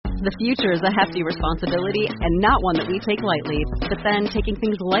The future is a hefty responsibility and not one that we take lightly. But then, taking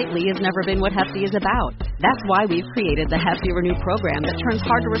things lightly has never been what Hefty is about. That's why we've created the Hefty Renew program that turns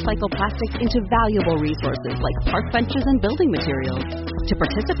hard-to-recycle plastics into valuable resources like park benches and building materials. To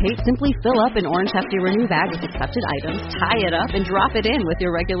participate, simply fill up an orange Hefty Renew bag with accepted items, tie it up, and drop it in with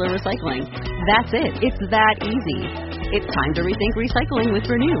your regular recycling. That's it. It's that easy. It's time to rethink recycling with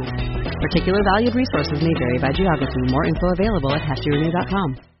Renew. Particular valued resources may vary by geography. More info available at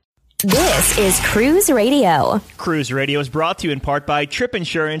heftyrenew.com. This is Cruise Radio. Cruise Radio is brought to you in part by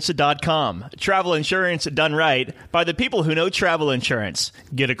tripinsurance.com. Travel insurance done right by the people who know travel insurance.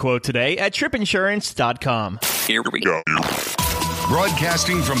 Get a quote today at tripinsurance.com. Here we go.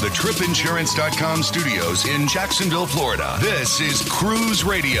 Broadcasting from the tripinsurance.com studios in Jacksonville, Florida. This is Cruise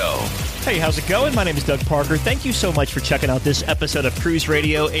Radio. Hey, how's it going? My name is Doug Parker. Thank you so much for checking out this episode of Cruise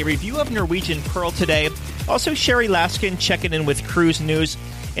Radio, a review of Norwegian Pearl today. Also, Sherry Laskin checking in with Cruise News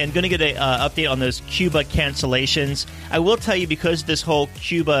and going to get an update on those Cuba cancellations. I will tell you, because this whole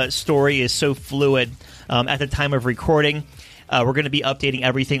Cuba story is so fluid at the time of recording, we're going to be updating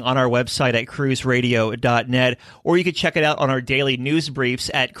everything on our website at cruiseradio.net, or you can check it out on our daily news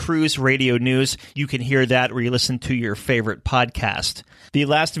briefs at Cruise Radio News. You can hear that where you listen to your favorite podcast. The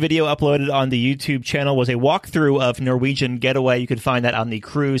last video uploaded on the YouTube channel was a walkthrough of Norwegian Getaway. You can find that on the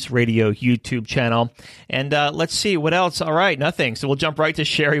Cruise Radio YouTube channel. And let's see, what else? All right, nothing. So we'll jump right to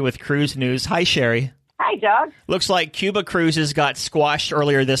Sherry with Cruise News. Hi, Sherry. Hi, Doug. Looks like Cuba cruises got squashed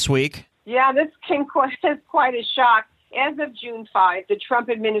earlier this week. Yeah, this came as quite a shock. As of June 5, the Trump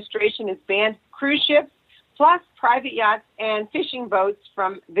administration has banned cruise ships, plus private yachts and fishing boats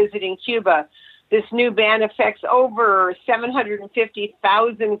from visiting Cuba. This new ban affects over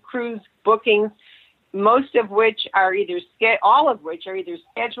 750,000 cruise bookings, most of which are all of which are either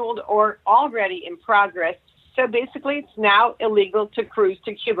scheduled or already in progress. So basically, it's now illegal to cruise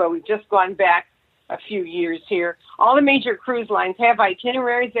to Cuba. We've just gone back a few years here. All the major cruise lines have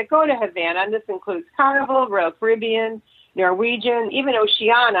itineraries that go to Havana, and this includes Carnival, Royal Caribbean, Norwegian, even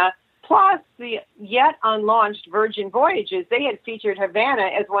Oceania, plus the yet unlaunched Virgin Voyages. They had featured Havana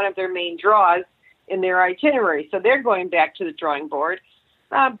as one of their main draws in their itinerary, so they're going back to the drawing board.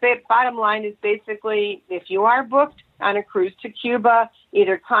 Bottom line is basically, if you are booked on a cruise to Cuba,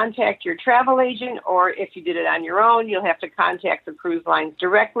 either contact your travel agent, or if you did it on your own, you'll have to contact the cruise lines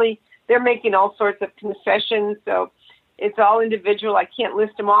directly. They're making all sorts of concessions, so it's all individual. I can't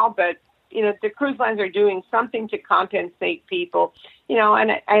list them all, but, the cruise lines are doing something to compensate people,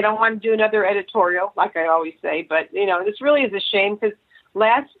 and I don't want to do another editorial, like I always say, but, this really is a shame, because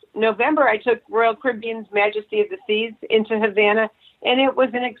last November I took Royal Caribbean's Majesty of the Seas into Havana, and it was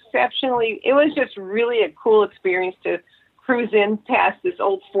just really a cool experience to cruise in past this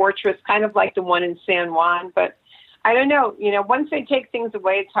old fortress, kind of like the one in San Juan, but I don't know. Once they take things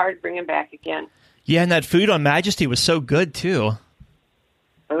away, it's hard to bring them back again. Yeah, and that food on Majesty was so good, too.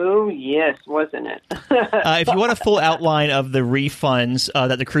 Oh, yes, wasn't it? If you want a full outline of the refunds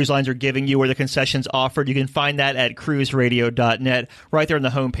that the cruise lines are giving you or the concessions offered, you can find that at cruiseradio.net. Right there on the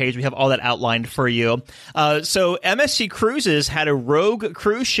homepage, we have all that outlined for you. So MSC Cruises had a rogue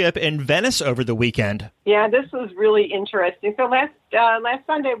cruise ship in Venice over the weekend. Yeah, this was really interesting. So last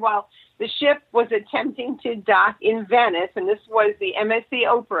Sunday, while the ship was attempting to dock in Venice, and this was the MSC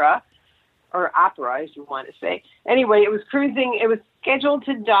Opera, or Opera, as you want to say. Anyway, it was scheduled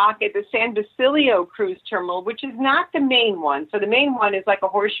to dock at the San Basilio cruise terminal, which is not the main one. So the main one is like a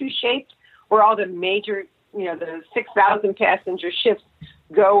horseshoe shaped, where all the major, the 6,000 passenger ships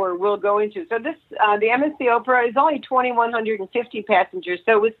go or will go into. So this, the MSC Opera is only 2,150 passengers,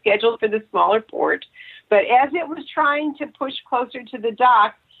 so it was scheduled for the smaller port. But as it was trying to push closer to the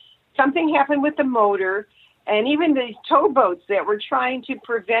dock, something happened with the motor, and even the towboats that were trying to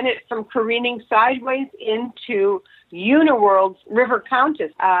prevent it from careening sideways into Uniworld's River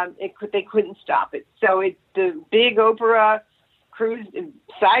Countess, they couldn't stop it. So the big Opera cruised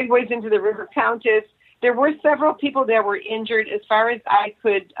sideways into the River Countess. There were several people that were injured. As far as I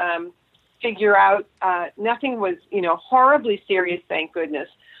could figure out, nothing was, horribly serious, thank goodness.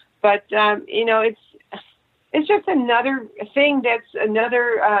 But, it's just another thing that's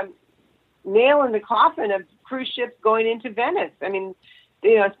another nail in the coffin of cruise ships going into Venice. I mean,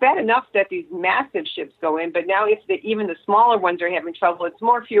 it's bad enough that these massive ships go in, but now if even the smaller ones are having trouble, it's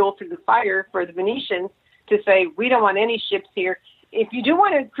more fuel to the fire for the Venetians to say, we don't want any ships here. If you do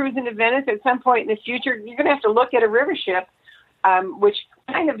want to cruise into Venice at some point in the future, you're going to have to look at a river ship, which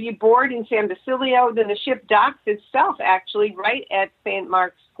kind of you board in San Basilio. Then the ship docks itself actually right at St.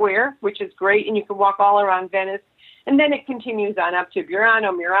 Mark's Square, which is great, and you can walk all around Venice. And then it continues on up to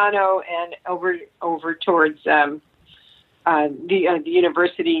Murano, and over towards the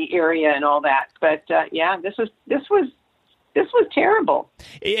university area and all that. But this was terrible.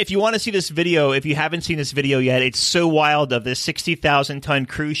 If you want to see this video, if you haven't seen this video yet, it's so wild of this 60,000-ton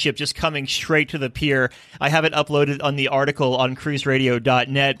cruise ship just coming straight to the pier. I have it uploaded on the article on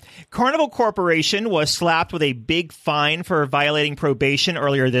cruiseradio.net. Carnival Corporation was slapped with a big fine for violating probation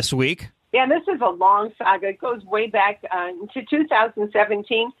earlier this week. Yeah, this is a long saga. It goes way back to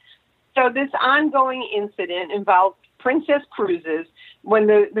 2017. So this ongoing incident involved Princess Cruises when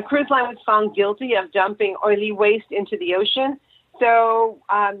the cruise line was found guilty of dumping oily waste into the ocean. So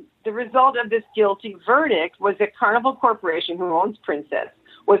the result of this guilty verdict was that Carnival Corporation, who owns Princess,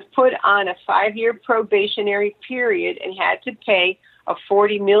 was put on a 5-year probationary period and had to pay a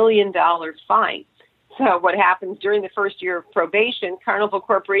 $40 million fine. So what happens during the first year of probation, Carnival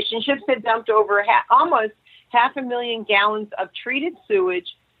Corporation ships had dumped over almost 500,000 gallons of treated sewage,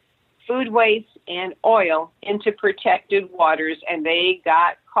 food waste, and oil into protected waters, and they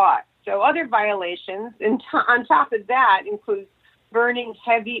got caught. So other violations on top of that include burning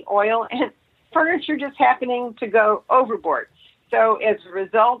heavy oil and furniture just happening to go overboard. So as a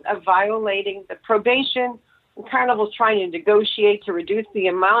result of violating the probation, Carnival's trying to negotiate to reduce the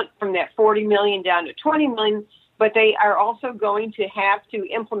amount from that $40 million down to $20 million, but they are also going to have to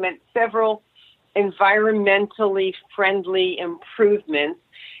implement several environmentally friendly improvements.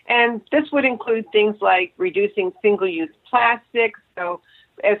 And this would include things like reducing single-use plastics. So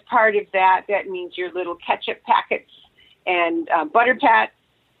as part of that, that means your little ketchup packets and butter pats,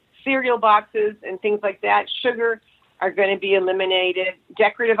 cereal boxes, and things like that. Sugar are going to be eliminated.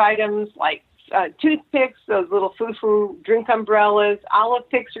 Decorative items like toothpicks, those little foo-foo drink umbrellas, olive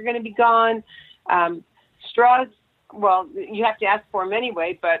picks are going to be gone. Straws, well, you have to ask for them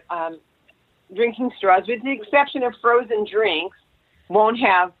anyway, but drinking straws, with the exception of frozen drinks, won't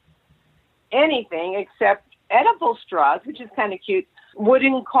have anything except edible straws, which is kind of cute.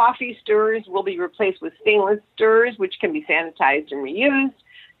 Wooden coffee stirrers will be replaced with stainless stirrers, which can be sanitized and reused.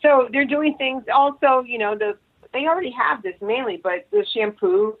 So they're doing things also, they already have this mainly, but the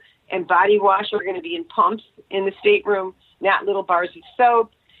shampoo and body wash are going to be in pumps in the stateroom, not little bars of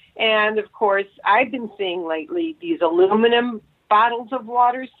soap. And, of course, I've been seeing lately these aluminum bottles of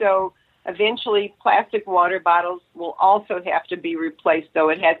water. So eventually plastic water bottles will also have to be replaced, though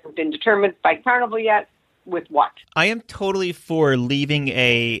it hasn't been determined by Carnival yet with what. I am totally for leaving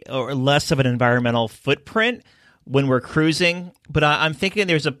or less of an environmental footprint when we're cruising, but I'm thinking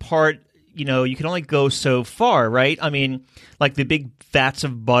there's a part, you can only go so far, right? I mean, like the big vats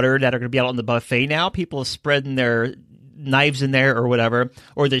of butter that are going to be out on the buffet now, people are spreading their knives in there or whatever,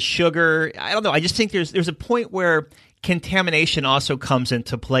 or the sugar. I don't know. I just think there's a point where contamination also comes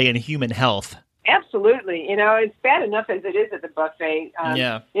into play in human health. Absolutely. It's bad enough as it is at the buffet.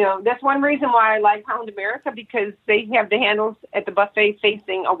 That's one reason why I like Hound America, because they have the handles at the buffet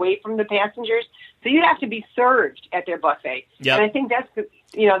facing away from the passengers. So you have to be served at their buffet. Yep. And I think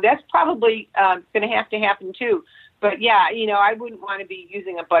that's probably going to have to happen too. But yeah, I wouldn't want to be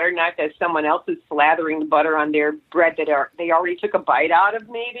using a butter knife as someone else is slathering the butter on their bread that they already took a bite out of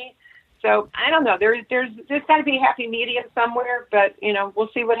maybe. So I don't know. There's got to be a happy medium somewhere, but we'll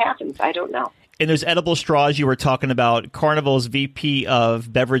see what happens. I don't know. And those edible straws you were talking about, Carnival's VP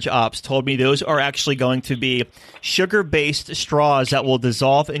of Beverage Ops told me those are actually going to be sugar-based straws that will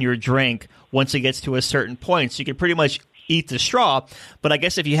dissolve in your drink once it gets to a certain point. So you can pretty much eat the straw. But I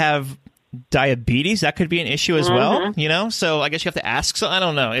guess if you have diabetes, that could be an issue as well, So I guess you have to ask. So I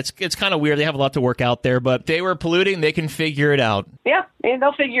don't know. It's kind of weird. They have a lot to work out there, but they were polluting. They can figure it out. Yeah,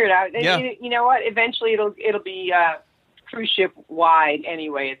 they'll figure it out. Yeah. You know what? Eventually it'll be cruise ship wide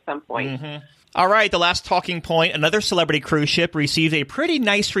anyway at some point. Mm-hmm. All right, the last talking point. Another celebrity cruise ship received a pretty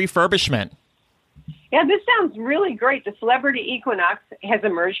nice refurbishment. Yeah, this sounds really great. The Celebrity Equinox has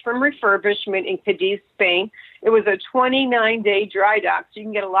emerged from refurbishment in Cadiz, Spain. It was a 29-day dry dock, so you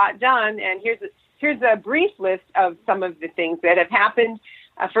can get a lot done. And here's a brief list of some of the things that have happened.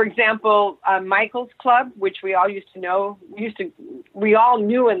 For example, Michael's Club, which we all we all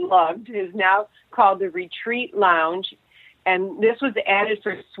knew and loved, is now called the Retreat Lounge. And this was added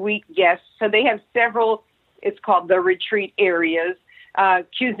for suite guests. So they have several, it's called the retreat areas.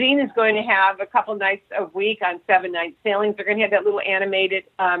 Cuisine is going to have a couple nights a week on 7-night sailings. They're going to have that little animated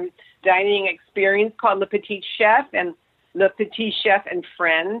dining experience called Le Petit Chef and Le Petit Chef and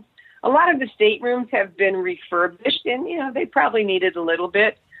Friends. A lot of the staterooms have been refurbished, and, they probably needed a little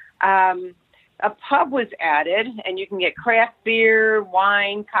bit. A pub was added, and you can get craft beer,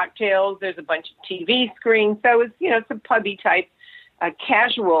 wine, cocktails. There's a bunch of TV screens. So it's a pubby type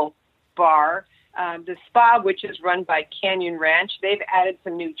casual bar. The spa, which is run by Canyon Ranch, they've added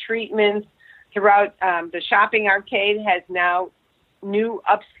some new treatments. throughout. The shopping arcade has now new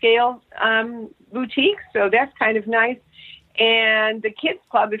upscale boutiques, so that's kind of nice. And the kids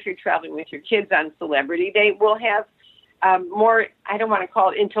club, if you're traveling with your kids on Celebrity, they will have more, I don't want to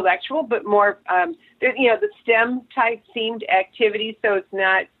call it intellectual, but more, the STEM type themed activities. So it's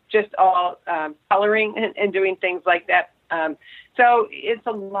not just all coloring and doing things like that. So it's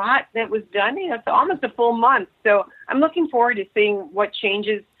a lot that was done. It's almost a full month. So I'm looking forward to seeing what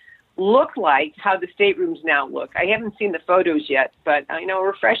changes look like, how the staterooms now look. I haven't seen the photos yet, but I know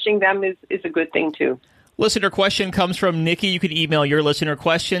refreshing them is a good thing too. Listener question comes from Nikki. You can email your listener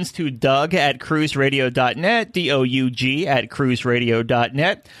questions to Doug@cruiseradio.net,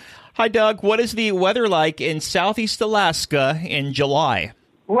 DOUG@cruiseradio.net. Hi, Doug. What is the weather like in Southeast Alaska in July?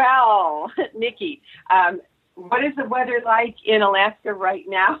 Well, Nikki, what is the weather like in Alaska right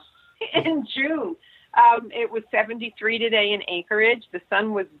now in June? It was 73 today in Anchorage. The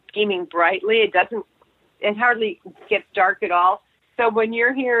sun was beaming brightly. It hardly gets dark at all. So when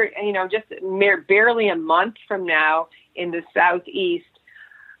you're here, just barely a month from now in the southeast,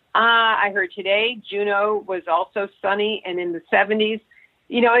 I heard today Juneau was also sunny and in the 70s.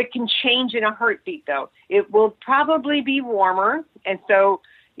 It can change in a heartbeat, though. It will probably be warmer, and so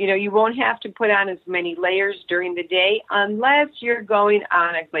you won't have to put on as many layers during the day unless you're going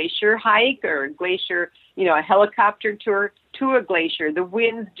on a glacier hike or a glacier, a helicopter tour to a glacier. The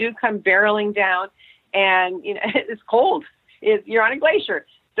winds do come barreling down, and it's cold. You're on a glacier,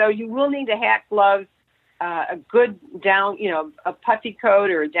 so you will need a hat, gloves, a good down, a puffy coat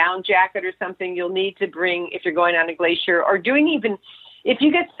or a down jacket or something. You'll need to bring if you're going on a glacier or if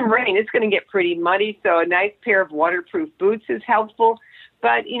you get some rain, it's going to get pretty muddy. So a nice pair of waterproof boots is helpful.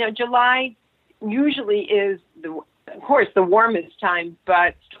 But, July usually is, of course, the warmest time,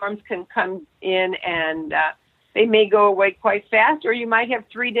 but storms can come in and they may go away quite fast, or you might have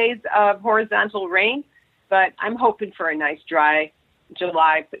 3 days of horizontal rain. But I'm hoping for a nice dry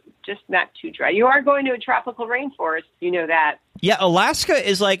July, but just not too dry. You are going to a tropical rainforest, you know that. Yeah, Alaska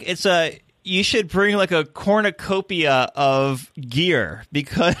is like, you should bring like a cornucopia of gear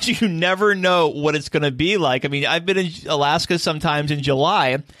because you never know what it's going to be like. I mean, I've been in Alaska sometimes in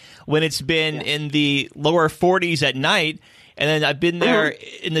July when it's been in the lower 40s at night. And then I've been there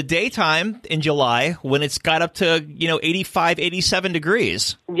in the daytime in July when it's got up to, 85, 87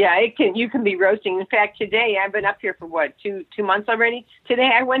 degrees. Yeah, you can be roasting. In fact, today, I've been up here for two months already.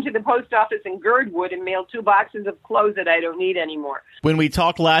 Today, I went to the post office in Girdwood and mailed 2 boxes of clothes that I don't need anymore. When we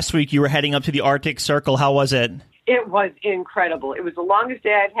talked last week, you were heading up to the Arctic Circle. How was it? It was incredible. It was the longest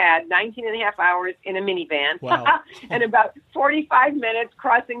day I've had, 19 and a half hours in a minivan. Wow. And about 45 minutes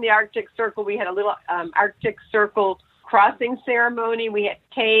crossing the Arctic Circle. We had a little Arctic Circle crossing ceremony. We had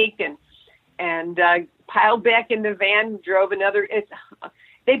cake and piled back in the van, drove another.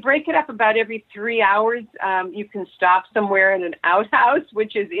 They break it up about every 3 hours. You can stop somewhere in an outhouse,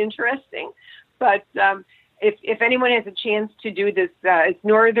 which is interesting. But if anyone has a chance to do this, it's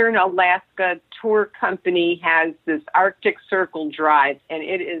Northern Alaska Tour Company has this Arctic Circle Drive, and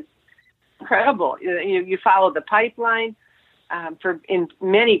it is incredible. You follow the pipeline. In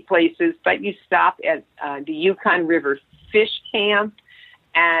many places, but you stop at the Yukon River Fish Camp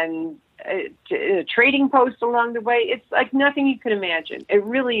and a trading post along the way. It's like nothing you can imagine. It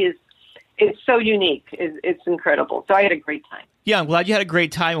really is. It's so unique. It's incredible. So I had a great time. Yeah, I'm glad you had a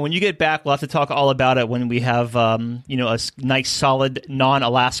great time. When you get back, we'll have to talk all about it when we have, a nice, solid,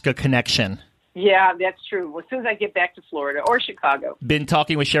 non-Alaska connection. Yeah, that's true. Well, as soon as I get back to Florida or Chicago. Been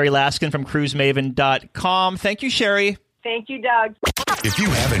talking with Sherry Laskin from cruisemaven.com. Thank you, Sherry. Thank you, Doug. If you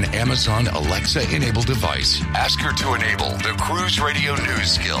have an Amazon Alexa-enabled device, ask her to enable the Cruise Radio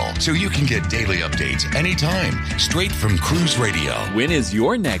News skill so you can get daily updates anytime, straight from Cruise Radio. When is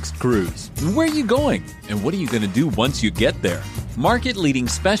your next cruise? Where are you going? And what are you going to do once you get there? Market-leading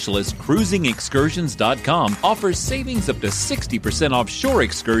specialist CruisingExcursions.com offers savings up to 60% off shore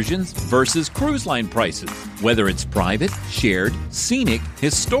excursions versus cruise line prices. Whether it's private, shared, scenic,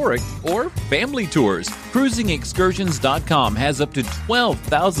 historic, or family tours, CruisingExcursions.com has up to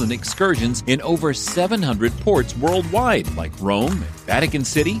 12,000 excursions in over 700 ports worldwide, like Rome, Vatican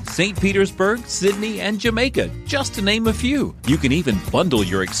City, St. Petersburg, Sydney, and Jamaica, just to name a few. You can even bundle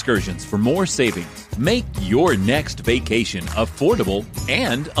your excursions for more savings. Make your next vacation affordable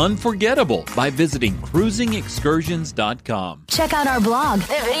and unforgettable by visiting cruisingexcursions.com. Check out our blog,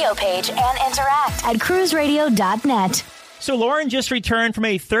 the video page, and interact at cruiseradio.net. So Lauren just returned from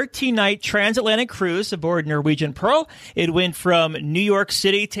a 13-night transatlantic cruise aboard Norwegian Pearl. It went from New York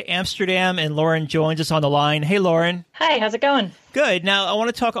City to Amsterdam, and Lauren joins us on the line. Hey, Lauren. Hi, how's it going? Good. Now, I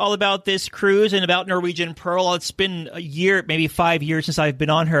want to talk all about this cruise and about Norwegian Pearl. It's been a year, maybe 5 years since I've been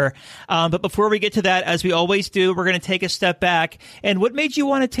on her. But before we get to that, as we always do, we're going to take a step back. And what made you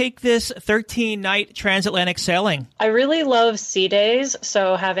want to take this 13-night transatlantic sailing? I really love sea days,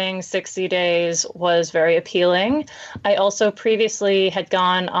 so having 6 sea days was very appealing. I also previously had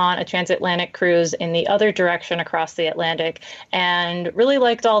gone on a transatlantic cruise in the other direction across the Atlantic and really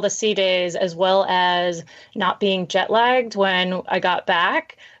liked all the sea days, as well as not being jet lagged when I got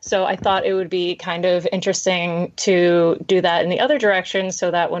back. So I thought it would be kind of interesting to do that in the other direction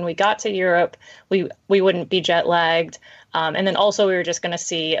so that when we got to Europe, we wouldn't be jet lagged. And then also we were just going to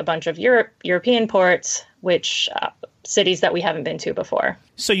see a bunch of European ports, which cities that we haven't been to before.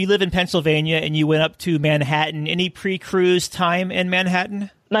 So you live in Pennsylvania and you went up to Manhattan. Any pre-cruise time in Manhattan?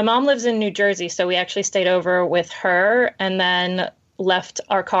 My mom lives in New Jersey, so we actually stayed over with her and then left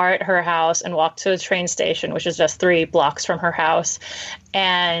our car at her house and walked to the train station, which is just 3 blocks from her house,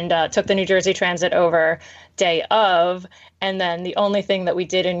 and took the New Jersey Transit over day of. And then the only thing that we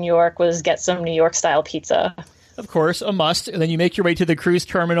did in New York was get some New York style pizza. Of course, a must. And then you make your way to the cruise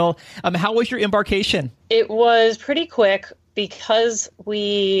terminal. How was your embarkation? It was pretty quick because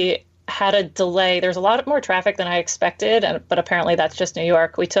we had a delay. There's a lot more traffic than I expected, but apparently that's just New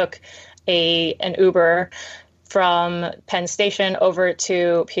York. We took an Uber from Penn Station over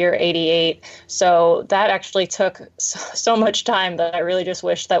to Pier 88. So that actually took so much time that I really just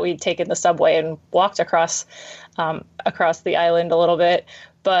wish that we'd taken the subway and walked across the island a little bit.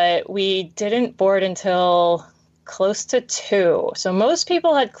 But we didn't board until close to 2. So most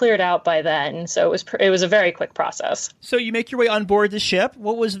people had cleared out by then. So it was a very quick process. So you make your way on board the ship.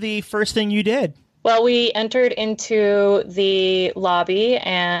 What was the first thing you did? Well, we entered into the lobby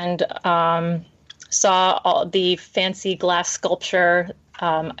and saw all the fancy glass sculpture.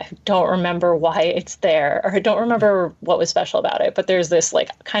 I don't remember why it's there, or I don't remember what was special about it, but there's this like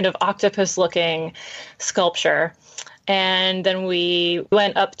kind of octopus-looking sculpture. And then we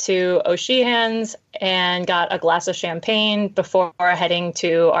went up to O'Sheehan's and got a glass of champagne before heading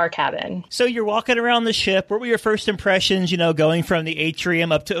to our cabin. So you're walking around the ship. What were your first impressions, going from the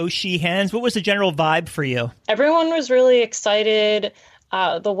atrium up to O'Sheehan's? What was the general vibe for you? Everyone was really excited.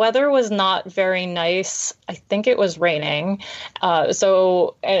 The weather was not very nice. I think it was raining.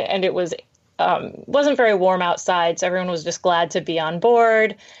 And it was wasn't very warm outside. So everyone was just glad to be on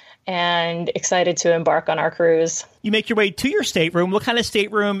board and excited to embark on our cruise. You make your way to your stateroom. What kind of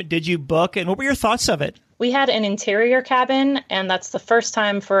stateroom did you book, and what were your thoughts of it? We had an interior cabin, and that's the first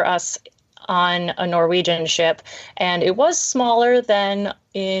time for us on a Norwegian ship. And it was smaller than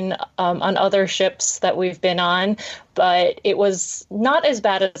on other ships that we've been on, but it was not as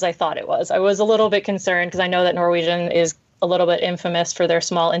bad as I thought it was. I was a little bit concerned because I know that Norwegian is a little bit infamous for their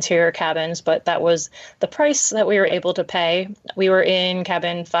small interior cabins, but that was the price that we were able to pay. We were in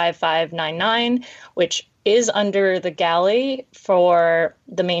cabin 5599, which is under the galley for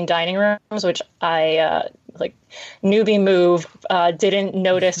the main dining rooms, which I newbie move didn't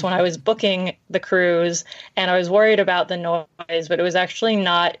notice when I was booking the cruise, and I was worried about the noise, but it was actually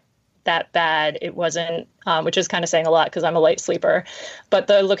not that bad. It wasn't, which is kind of saying a lot because I'm a light sleeper, but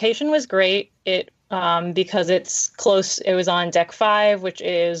the location was great. Because it's close. It was on deck 5, which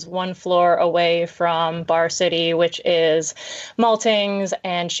is 1 floor away from Bar City, which is maltings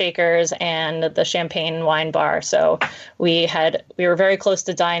and shakers and the champagne wine bar. So we were very close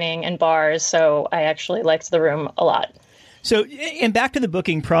to dining and bars. So I actually liked the room a lot. So, and back to the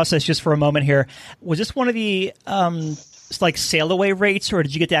booking process just for a moment here. Was this one of the sail away rates, or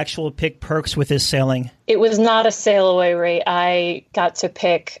did you get to actual pick perks with this sailing? It was not a sail away rate. I got to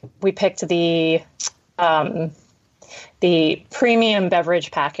we picked the premium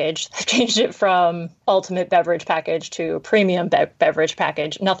beverage package. I changed it from ultimate beverage package to premium beverage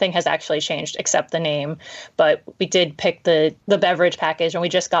package. Nothing has actually changed except the name, but we did pick the beverage package, and we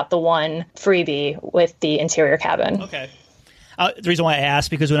just got the one freebie with the interior cabin. Okay. The reason why I asked,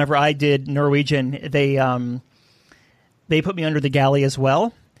 because whenever I did Norwegian, they put me under the galley as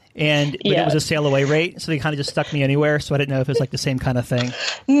well, but it was a sail away rate, so they kind of just stuck me anywhere. So I didn't know if it was the same kind of thing.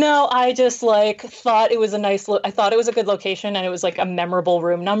 No, I just thought it was I thought it was a good location, and it was a memorable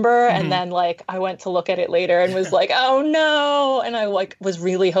room number. Mm-hmm. And then I went to look at it later and was oh no, and I was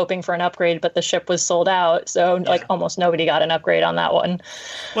really hoping for an upgrade, but the ship was sold out, so almost nobody got an upgrade on that one.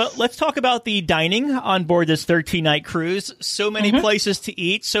 Well, let's talk about the dining on board this 13-night cruise. So many places to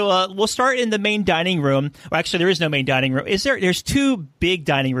eat. So we'll start in the main dining room. Well, actually, there is no main dining room. There's 2 big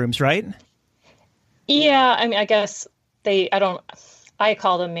dining rooms, right? Yeah, I mean, I guess I I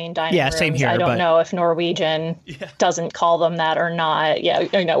call them main dining rooms. Same here. I don't know if Norwegian doesn't call them that or not. Yeah,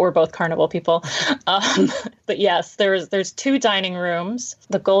 I know we're both Carnival people. But yes, there's 2 dining rooms,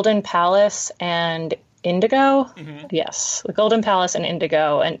 the Golden Palace and Indigo. Mm-hmm. Yes, the Golden Palace and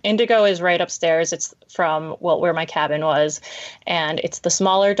Indigo. And Indigo is right upstairs. It's from where my cabin was. And it's the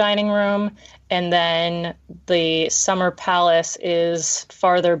smaller dining room. And then the Summer Palace is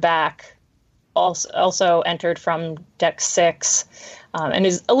farther back, also entered from deck 6, and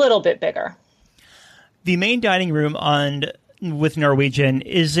is a little bit bigger. The main dining room with Norwegian,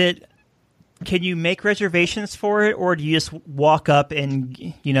 can you make reservations for it, or do you just walk up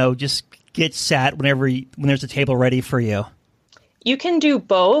and, just get sat when there's a table ready for you? You can do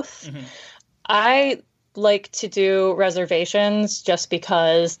both. Mm-hmm. I like to do reservations just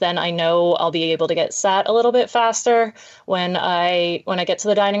because then I know I'll be able to get sat a little bit faster when I get to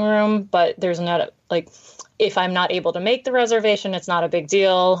the dining room, but there's not if I'm not able to make the reservation, it's not a big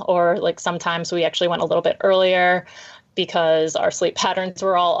deal. Or sometimes we actually went a little bit earlier because our sleep patterns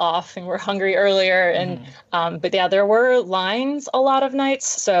were all off and we're hungry earlier. And but yeah, there were lines a lot of nights,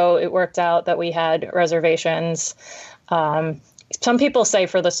 so it worked out that we had reservations. Some people say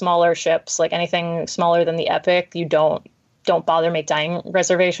for the smaller ships, like anything smaller than the Epic, you don't bother make dining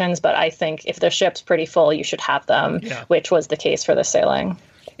reservations. But I think if the ship's pretty full, you should have them, which was the case for the sailing.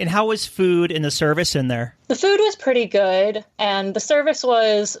 And how was food and the service in there? The food was pretty good, and the service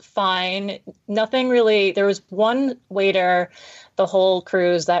was fine. Nothing really. There was one waiter the whole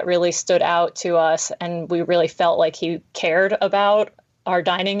cruise that really stood out to us, and we really felt like he cared about our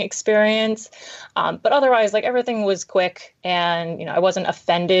dining experience. But otherwise, everything was quick, and, I wasn't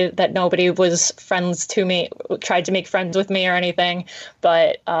offended that nobody was friends to me, tried to make friends with me or anything,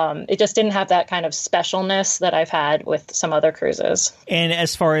 but it just didn't have that kind of specialness that I've had with some other cruises. And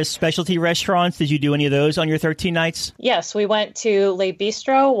as far as specialty restaurants, did you do any of those on your 13 nights? Yes, we went to Le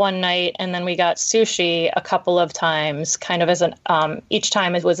Bistro one night, and then we got sushi a couple of times, kind of as each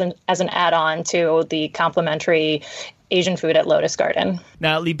time it was as an add-on to the complimentary Asian food at Lotus Garden.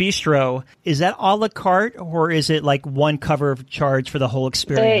 Now, Le Bistro, is that a la carte, or is it one cover of charge for the whole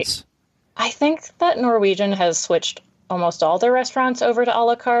experience? I think that Norwegian has switched almost all their restaurants over to a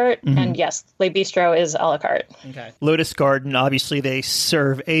la carte, and yes, Le Bistro is a la carte. Okay. Lotus Garden, obviously they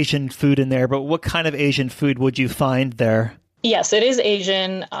serve Asian food in there, but what kind of Asian food would you find there? Yes, it is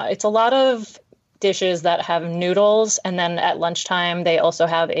Asian. It's a lot of dishes that have noodles, and then at lunchtime they also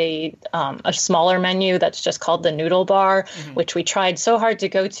have a smaller menu that's just called the noodle bar, which we tried so hard to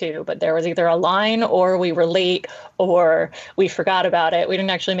go to, but there was either a line or we were late or we forgot about it. We didn't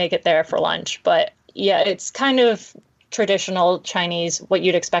actually make it there for lunch, but yeah, it's kind of traditional Chinese, what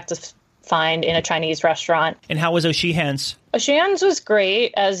you'd expect to find in a Chinese restaurant. And how was Ocean's? Ocean's was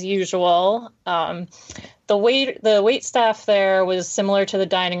great as usual. The wait staff there was similar to the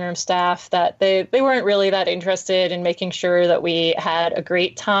dining room staff, that they weren't really that interested in making sure that we had a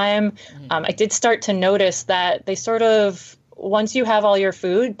great time. I did start to notice that they sort of, once you have all your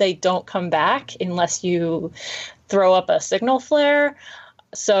food, they don't come back unless you throw up a signal flare.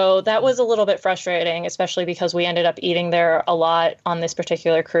 So that was a little bit frustrating, especially because we ended up eating there a lot on this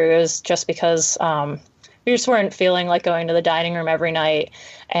particular cruise, just because we just weren't feeling like going to the dining room every night.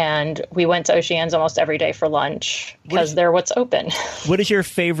 And we went to Ocean's almost every day for lunch because they're what's open. What is your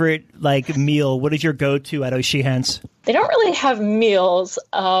favorite meal? What is your go-to at Ocean's? They don't really have meals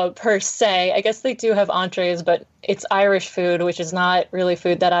per se. I guess they do have entrees, but it's Irish food, which is not really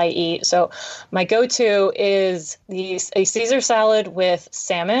food that I eat. So my go-to is a Caesar salad with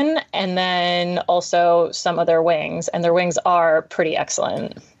salmon, and then also some of their wings. And their wings are pretty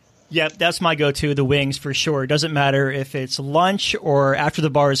excellent. Yeah, that's my go-to, the wings for sure. It doesn't matter if it's lunch or after the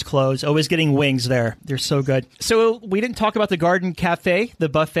bar is closed. Always getting wings there. They're so good. So we didn't talk about the Garden Cafe, the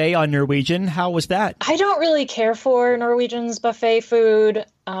buffet on Norwegian. How was that? I don't really care for Norwegian's buffet food.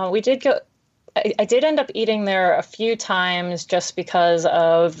 We did go... I did end up eating there a few times just because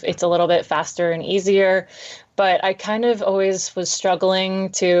of it's a little bit faster and easier. But I kind of always was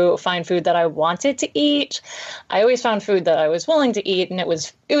struggling to find food that I wanted to eat. I always found food that I was willing to eat, and it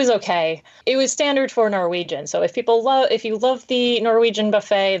was okay. It was standard for Norwegian. So if you love the Norwegian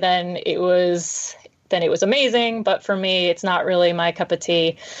buffet, then it was amazing. But for me, it's not really my cup of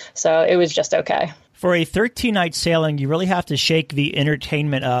tea. So it was just okay. For a 13-night sailing, you really have to shake the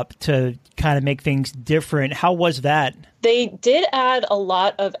entertainment up to kind of make things different. How was that? They did add a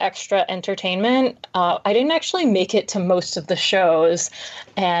lot of extra entertainment. I didn't actually make it to most of the shows,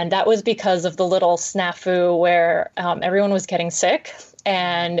 and that was because of the little snafu where everyone was getting sick.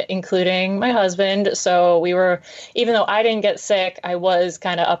 and including my husband. So we were, even though I didn't get sick, I was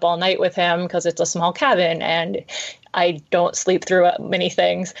kind of up all night with him because it's a small cabin and I don't sleep through many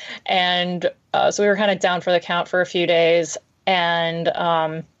things. And so we were kind of down for the count for a few days. And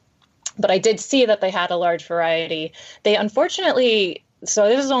but I did see that they had a large variety. They unfortunately, so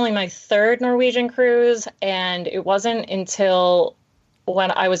this is only my third Norwegian cruise, and it wasn't until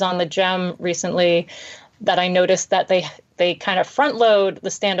when I was on the Gem recently that I noticed that they kind of front load the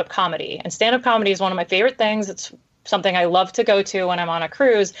stand-up comedy. And stand-up comedy is one of my favorite things. It's something I love to go to when I'm on a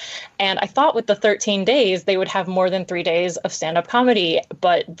cruise. And I thought with the 13 days, they would have more than 3 days of stand-up comedy,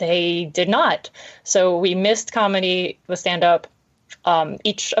 but they did not. So we missed comedy, the stand-up,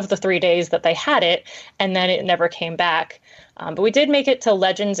 each of the 3 days that they had it, and then it never came back. But we did make it to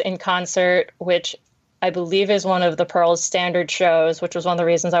Legends in Concert, which I believe is one of the Pearl's standard shows, which was one of the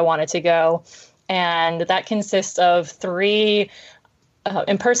reasons I wanted to go. And that consists of 3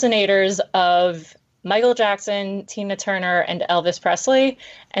 impersonators of Michael Jackson, Tina Turner, and Elvis Presley.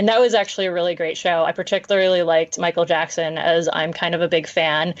 And that was actually a really great show. I particularly liked Michael Jackson, as I'm kind of a big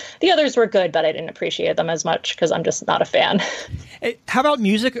fan. The others were good, but I didn't appreciate them as much because I'm just not a fan. How about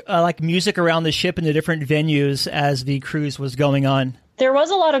music, like music around the ship in the different venues as the cruise was going on? There was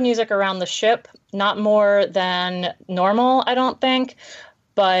a lot of music around the ship, not more than normal, I don't think.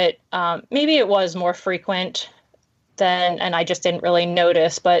 But maybe it was more frequent then, and I just didn't really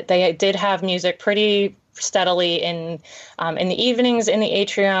notice. But they did have music pretty steadily in the evenings in the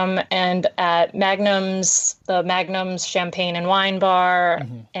atrium and at Magnum's, the Magnum's Champagne and Wine Bar,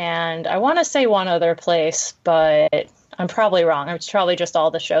 and I want to say one other place, but I'm probably wrong. It's probably just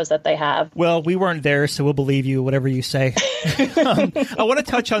all the shows that they have. Well, we weren't there, so we'll believe you, whatever you say. I want to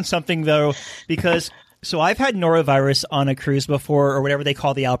touch on something, though, because so I've had norovirus on a cruise before, or whatever they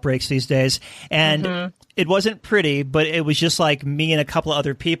call the outbreaks these days, and it wasn't pretty, but it was just like me and a couple of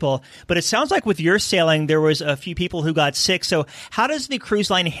other people. But it sounds like with your sailing, there was a few people who got sick. So how does the cruise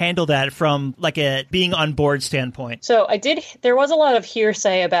line handle that from like a being on board standpoint? So there was a lot of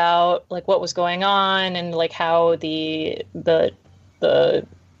hearsay about like what was going on and like how the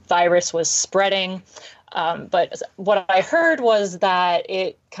virus was spreading. But what I heard was that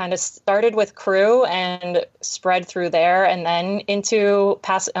it kind of started with crew and spread through there and then into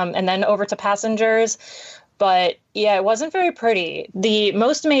and then over to passengers. But yeah, it wasn't very pretty. The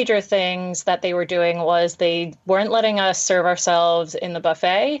most major things that they were doing was they weren't letting us serve ourselves in the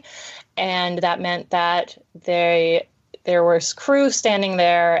buffet. And that meant that there was crew standing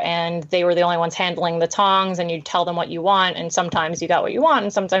there and they were the only ones handling the tongs, and you'd tell them what you want. And sometimes you got what you want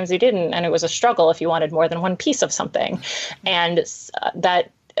and sometimes you didn't. And it was a struggle if you wanted more than one piece of something. And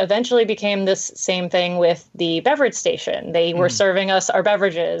that eventually became this same thing with the beverage station. They were serving us our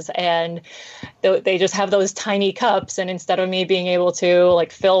beverages, and they just have those tiny cups. And instead of me being able to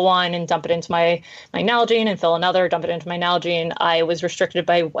like fill one and dump it into my Nalgene and fill another, dump it into my Nalgene, I was restricted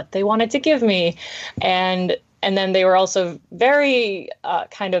by what they wanted to give me. And then they were also very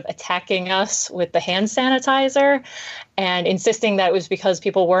kind of attacking us with the hand sanitizer and insisting that it was because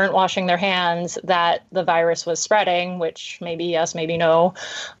people weren't washing their hands that the virus was spreading, which maybe yes, maybe no.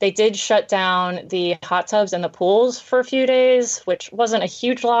 They did shut down the hot tubs and the pools for a few days, which wasn't a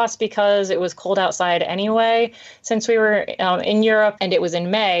huge loss because it was cold outside anyway, since we were in Europe and it was in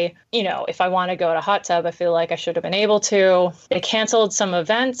May. You know, if I want to go to hot tub, I feel like I should have been able to. They canceled some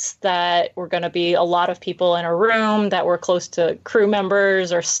events that were going to be a lot of people in a room that were close to crew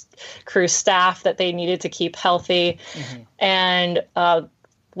members or crew staff that they needed to keep healthy. And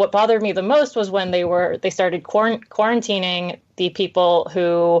what bothered me the most was when they started quarantining the people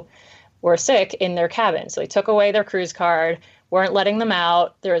who were sick in their cabin. So they took away their cruise card, weren't letting them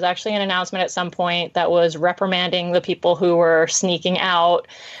out. There was actually an announcement at some point that was reprimanding the people who were sneaking out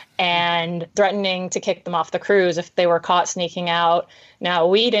and threatening to kick them off the cruise if they were caught sneaking out. Now,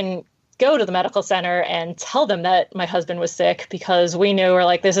 we didn't go to the medical center and tell them that my husband was sick because we knew we're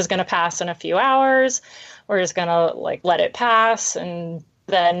like, this is going to pass in a few hours. We're just going to like let it pass and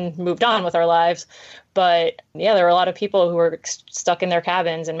then moved on with our lives. But yeah, there were a lot of people who were stuck in their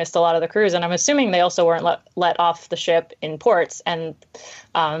cabins and missed a lot of the cruise. And I'm assuming they also weren't let off the ship in ports. And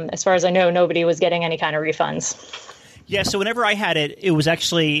as far as I know, nobody was getting any kind of refunds. Yeah, so whenever I had it, it was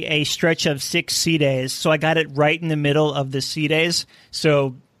actually a stretch of 6 sea days. So I got it right in the middle of the sea days.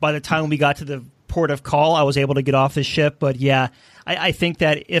 So by the time we got to the port of call, I was able to get off the ship. But yeah, I think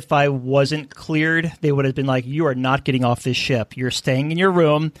that if I wasn't cleared, they would have been like, you are not getting off this ship. You're staying in your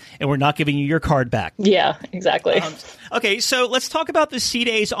room, and we're not giving you your card back. Yeah, exactly. Okay, so let's talk about the sea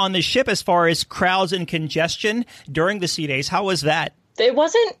days on the ship as far as crowds and congestion during the sea days. How was that? It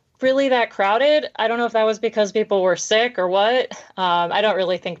wasn't really that crowded. I don't know if that was because people were sick or what. I don't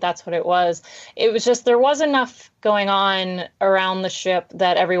really think that's what it was. It was just there was enough going on around the ship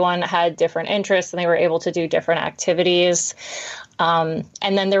that everyone had different interests and they were able to do different activities. And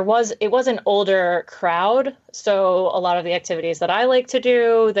then it was an older crowd. So a lot of the activities that I like to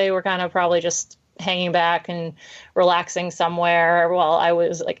do, they were kind of probably just hanging back and relaxing somewhere while I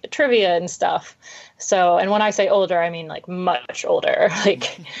was like trivia and stuff. So, and when I say older, I mean like much older,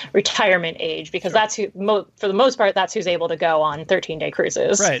 like retirement age, because that's who, for the most part, that's who's able to go on 13-day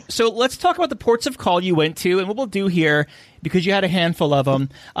cruises. Right. So let's talk about the ports of call you went to, and what we'll do here, because you had a handful of them,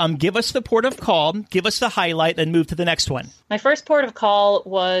 give us the port of call, give us the highlight, and move to the next one. My first port of call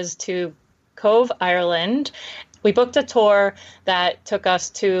was to Cove, Ireland. We booked a tour that took us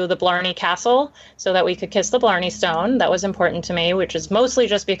to the Blarney Castle so that we could kiss the Blarney Stone. That was important to me, which is mostly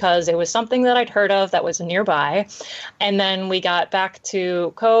just because it was something that I'd heard of that was nearby. And then we got back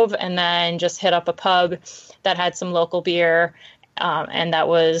to Cove and then just hit up a pub that had some local beer. And that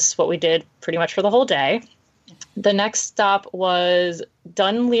was what we did pretty much for the whole day. The next stop was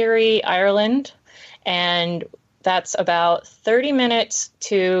Dunleary, Ireland. And that's about 30 minutes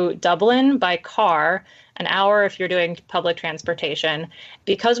to Dublin by car, an hour if you're doing public transportation.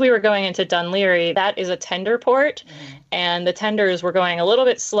 Because we were going into Dunleary, that is a tender port, and the tenders were going a little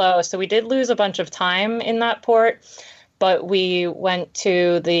bit slow, so we did lose a bunch of time in that port. But we went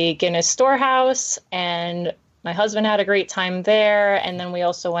to the Guinness Storehouse, and my husband had a great time there. And then we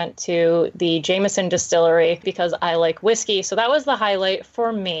also went to the Jameson Distillery because I like whiskey. So that was the highlight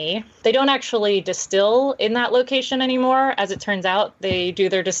for me. They don't actually distill in that location anymore. As it turns out, they do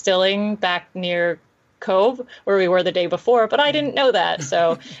their distilling back near Cove, where we were the day before, but I didn't know that.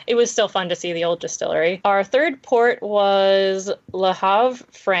 So it was still fun to see the old distillery. Our third port was Le Havre,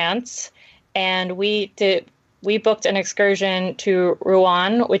 France, and we booked an excursion to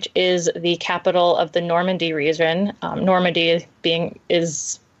Rouen, which is the capital of the Normandy region. Normandy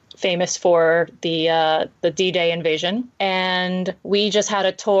is famous for the D-Day invasion. And we just had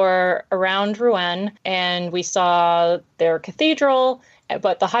a tour around Rouen, and we saw their cathedral.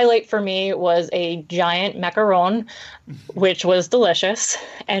 But the highlight for me was a giant macaron, which was delicious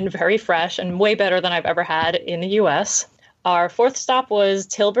and very fresh and way better than I've ever had in the U.S. Our fourth stop was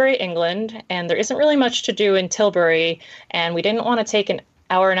Tilbury, England, and there isn't really much to do in Tilbury, and we didn't want to take an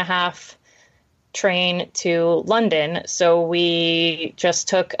hour and a half train to London, so we just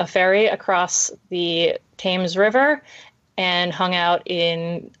took a ferry across the Thames River and hung out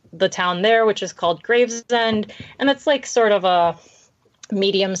in the town there, which is called Gravesend, and it's like sort of a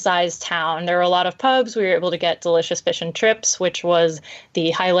medium-sized town. There were a lot of pubs. We were able to get delicious fish and chips, which was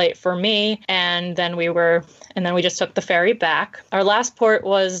the highlight for me. And then we just took the ferry back. Our last port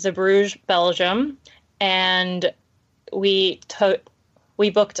was Bruges, Belgium, and we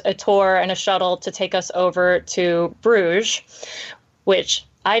booked a tour and a shuttle to take us over to Bruges, which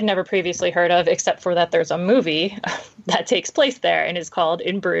I'd never previously heard of, except for that there's a movie that takes place there and is called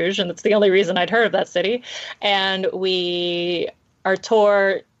In Bruges, and that's the only reason I'd heard of that city. And our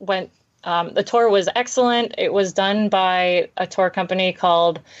tour the tour was excellent. It was done by a tour company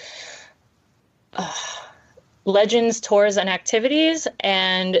called Legends Tours and Activities.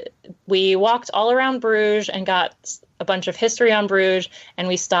 And we walked all around Bruges and got a bunch of history on Bruges. And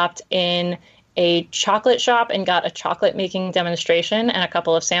we stopped in a chocolate shop and got a chocolate making demonstration and a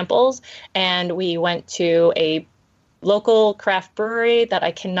couple of samples. And we went to a local craft brewery that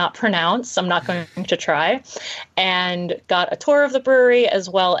I cannot pronounce. I'm not going to try, and got a tour of the brewery as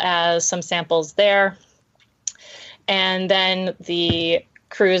well as some samples there. And then the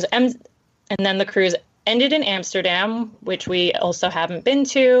cruise ended in Amsterdam, which we also haven't been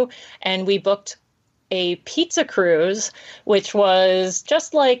to, and we booked a pizza cruise, which was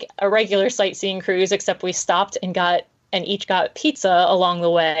just like a regular sightseeing cruise, except we stopped and each got pizza along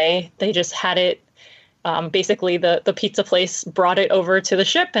the way. They just had it. Basically, the pizza place brought it over to the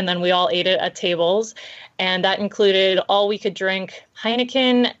ship, and then we all ate it at tables. And that included all we could drink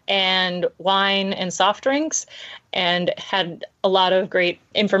Heineken and wine and soft drinks, and had a lot of great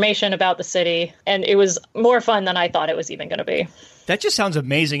information about the city. And it was more fun than I thought it was even going to be. That just sounds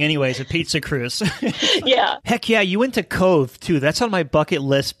amazing anyways, a pizza cruise. Yeah. Heck yeah, you went to Cove, too. That's on my bucket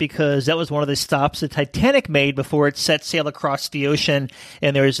list because that was one of the stops the Titanic made before it set sail across the ocean,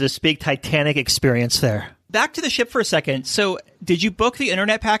 and there was this big Titanic experience there. Back to the ship for a second. So did you book the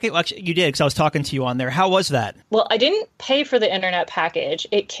internet package? Well, actually, you did, because I was talking to you on there. How was that? Well, I didn't pay for the internet package.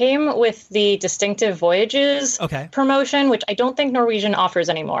 It came with the Distinctive Voyages promotion, which I don't think Norwegian offers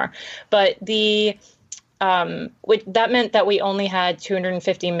anymore. But that meant that we only had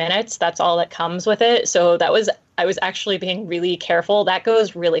 250 minutes. That's all that comes with it. So that was I was actually being really careful. That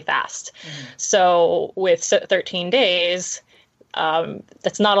goes really fast. So with 13 days,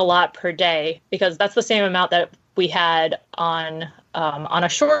 that's not a lot per day, because that's the same amount that we had on a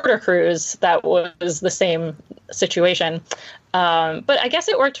shorter cruise that was the same situation. But I guess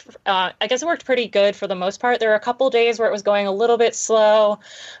it worked. I guess it worked pretty good for the most part. There were a couple days where it was going a little bit slow,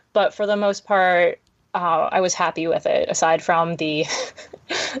 but for the most part, I was happy with it. Aside from the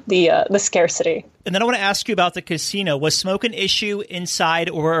the scarcity. And then I want to ask you about the casino. Was smoke an issue inside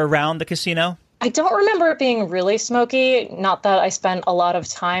or around the casino? I don't remember it being really smoky. Not that I spent a lot of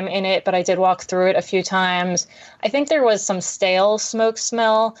time in it, but I did walk through it a few times. I think there was some stale smoke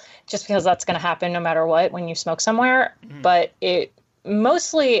smell, just because that's going to happen no matter what when you smoke somewhere. But it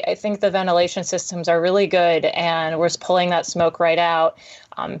mostly, I think the ventilation systems are really good and was pulling that smoke right out.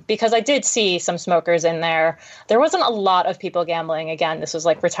 Because I did see some smokers in there. There wasn't a lot of people gambling. Again, this was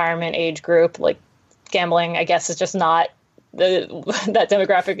like retirement age group. Like gambling, I guess, is just not that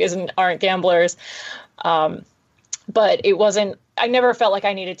demographic aren't gamblers. But it wasn't, I never felt like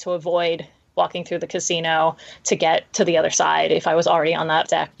I needed to avoid walking through the casino to get to the other side if I was already on that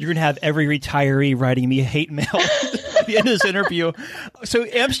deck. You're going to have every retiree writing me hate mail at the end of this interview. So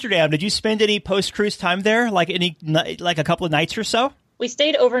Amsterdam, did you spend any post-cruise time there? Like a couple of nights or so? We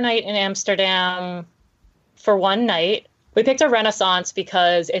stayed overnight in Amsterdam for one night. We picked a Renaissance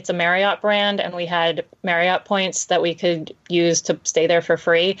because it's a Marriott brand, and we had Marriott points that we could use to stay there for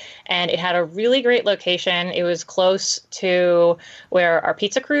free. And it had a really great location. It was close to where our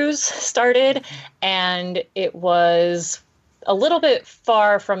pizza cruise started, and it was a little bit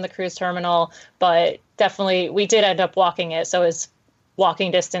far from the cruise terminal, but definitely we did end up walking it. So it was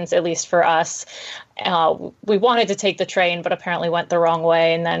walking distance, at least for us. We wanted to take the train, but apparently went the wrong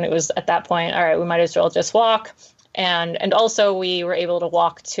way. And then it was at that point, all right, we might as well just walk. And also we were able to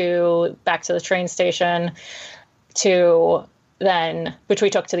walk back to the train station which we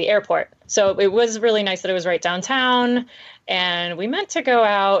took to the airport. So it was really nice that it was right downtown, and we meant to go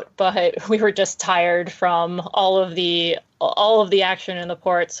out, but we were just tired from all of the action in the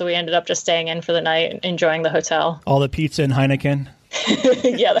port. So we ended up just staying in for the night and enjoying the hotel. All the pizza and Heineken.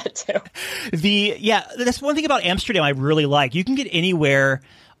 Yeah, that too. That's one thing about Amsterdam I really like. You can get anywhere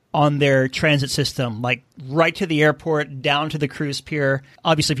on their transit system, like right to the airport, down to the cruise pier.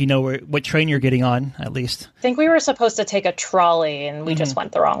 Obviously, if you know what train you're getting on, at least. I think we were supposed to take a trolley, and we just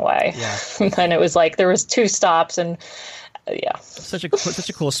went the wrong way. Yeah. And it was like there was 2 stops, and yeah, such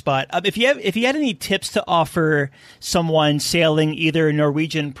a cool spot. If you had any tips to offer someone sailing either a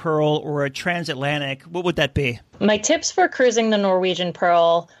Norwegian Pearl or a transatlantic, what would that be? My tips for cruising the Norwegian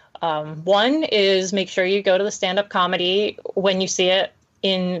Pearl, one is make sure you go to the stand-up comedy when you see it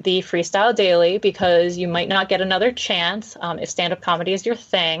in the Freestyle Daily, because you might not get another chance if stand-up comedy is your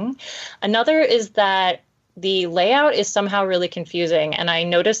thing. Another is that the layout is somehow really confusing, and I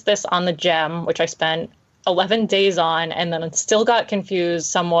noticed this on the Gem, which I spent 11 days on, and then still got confused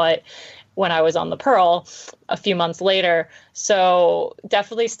somewhat when I was on the Pearl a few months later. So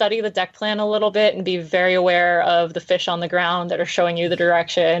definitely study the deck plan a little bit and be very aware of the fish on the ground that are showing you the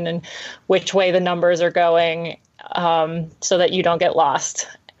direction and which way the numbers are going, so that you don't get lost.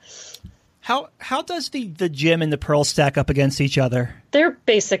 How does the Gem and the Pearl stack up against each other? They're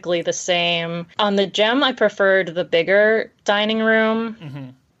basically the same. On the Gem, I preferred the bigger dining room. Mm-hmm.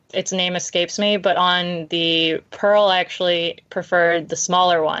 Its name escapes me, but on the Pearl, I actually preferred the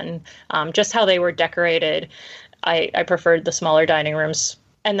smaller one. Just how they were decorated, I preferred the smaller dining rooms.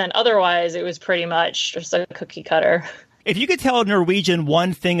 And then otherwise, it was pretty much just a cookie cutter. If you could tell Norwegian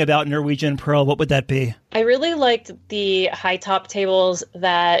one thing about Norwegian Pearl, what would that be? I really liked the high top tables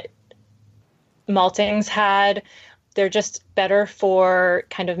that Maltings had. They're just better for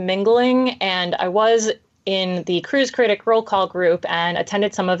kind of mingling. And I was in the Cruise Critic roll call group and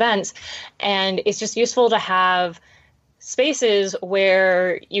attended some events. And it's just useful to have spaces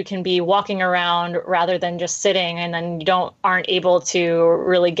where you can be walking around rather than just sitting, and then aren't able to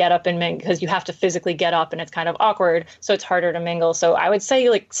really get up and mingle because you have to physically get up and it's kind of awkward. So it's harder to mingle. So I would say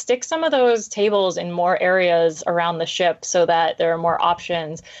stick some of those tables in more areas around the ship so that there are more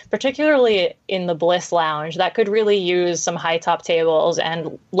options, particularly in the Bliss Lounge. That could really use some high top tables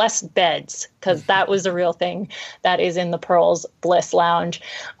and less beds, because that was the real thing that is in the Pearl's Bliss Lounge.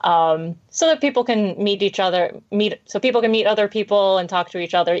 So that people can meet other people and talk to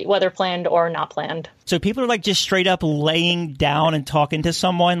each other, whether planned or not planned. So people are just straight up laying down and talking to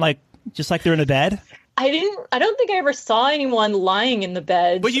someone, just like they're in a bed? I don't think I ever saw anyone lying in the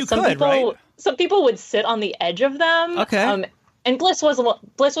bed. But you could, right? Some people would sit on the edge of them. Okay. And Bliss was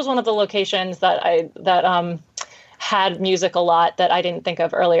one of the locations that had music a lot that I didn't think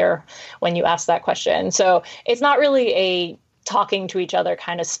of earlier when you asked that question. So it's not really a talking to each other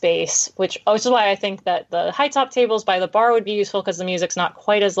kind of space, which is why I think that the high top tables by the bar would be useful because the music's not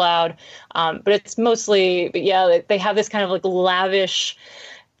quite as loud. But it's mostly, they have this kind of like lavish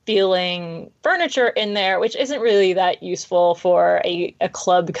feeling furniture in there, which isn't really that useful for a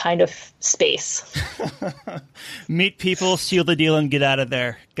club kind of space. Meet people, seal the deal, and get out of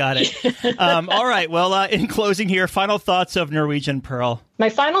there. Got it. All right. Well, in closing here, final thoughts of Norwegian Pearl. My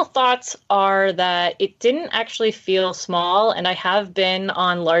final thoughts are that it didn't actually feel small, and I have been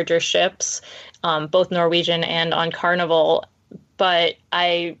on larger ships, both Norwegian and on Carnival, but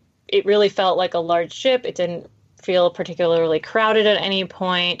it really felt like a large ship. It didn't feel particularly crowded at any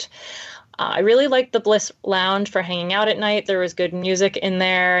point. I really liked the Bliss Lounge for hanging out at night. There was good music in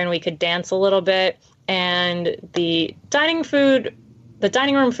there and we could dance a little bit. And the dining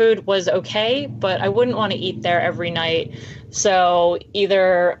room food was okay, but I wouldn't want to eat there every night. So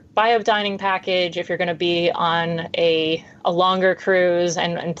either buy a dining package if you're going to be on a longer cruise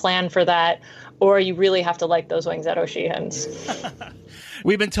and plan for that, or you really have to like those wings at O'Sheehan's.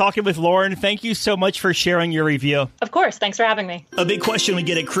 We've been talking with Lauren. Thank you so much for sharing your review. Of course. Thanks for having me. A big question we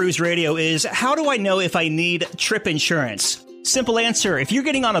get at Cruise Radio is, how do I know if I need trip insurance? Simple answer. If you're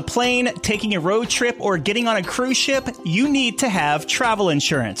getting on a plane, taking a road trip, or getting on a cruise ship, you need to have travel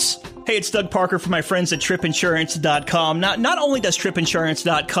insurance. Hey, it's Doug Parker from my friends at tripinsurance.com. Not only does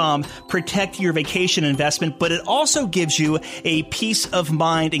tripinsurance.com protect your vacation investment, but it also gives you a peace of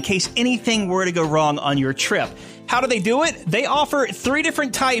mind in case anything were to go wrong on your trip. How do they do it? They offer 3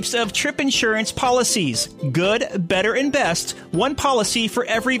 different types of trip insurance policies. Good, better, and best. One policy for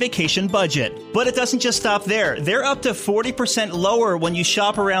every vacation budget. But it doesn't just stop there. They're up to 40% lower when you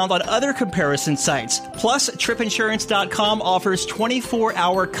shop around on other comparison sites. Plus, tripinsurance.com offers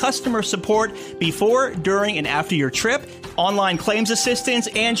 24-hour customer support before, during, and after your trip, online claims assistance,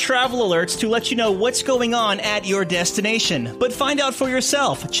 and travel alerts to let you know what's going on at your destination. But find out for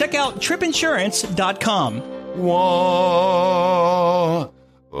yourself. Check out tripinsurance.com. Wah,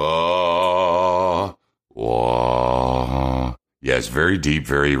 wah, wah. Yes, very deep,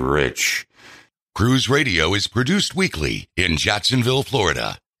 very rich. Cruise Radio is produced weekly in Jacksonville,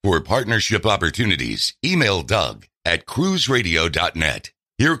 Florida. For partnership opportunities, email Doug at cruiseradio.net.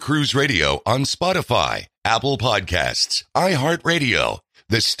 Hear Cruise Radio on Spotify, Apple Podcasts, iHeartRadio,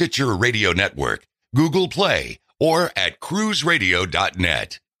 the Stitcher Radio Network, Google Play, or at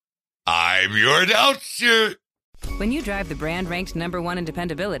cruiseradio.net. I'm your announcer. When you drive the brand-ranked #1 in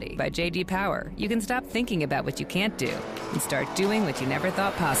dependability by J.D. Power, you can stop thinking about what you can't do and start doing what you never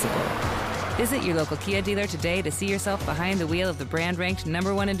thought possible. Visit your local Kia dealer today to see yourself behind the wheel of the brand-ranked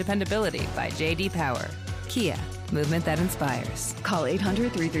 #1 in dependability by J.D. Power. Kia, movement that inspires. Call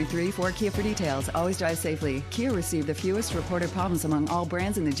 800-333-4KIA for details. Always drive safely. Kia received the fewest reported problems among all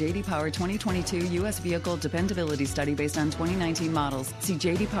brands in the J.D. Power 2022 U.S. Vehicle Dependability Study based on 2019 models. See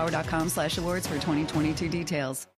jdpower.com/awards for 2022 details.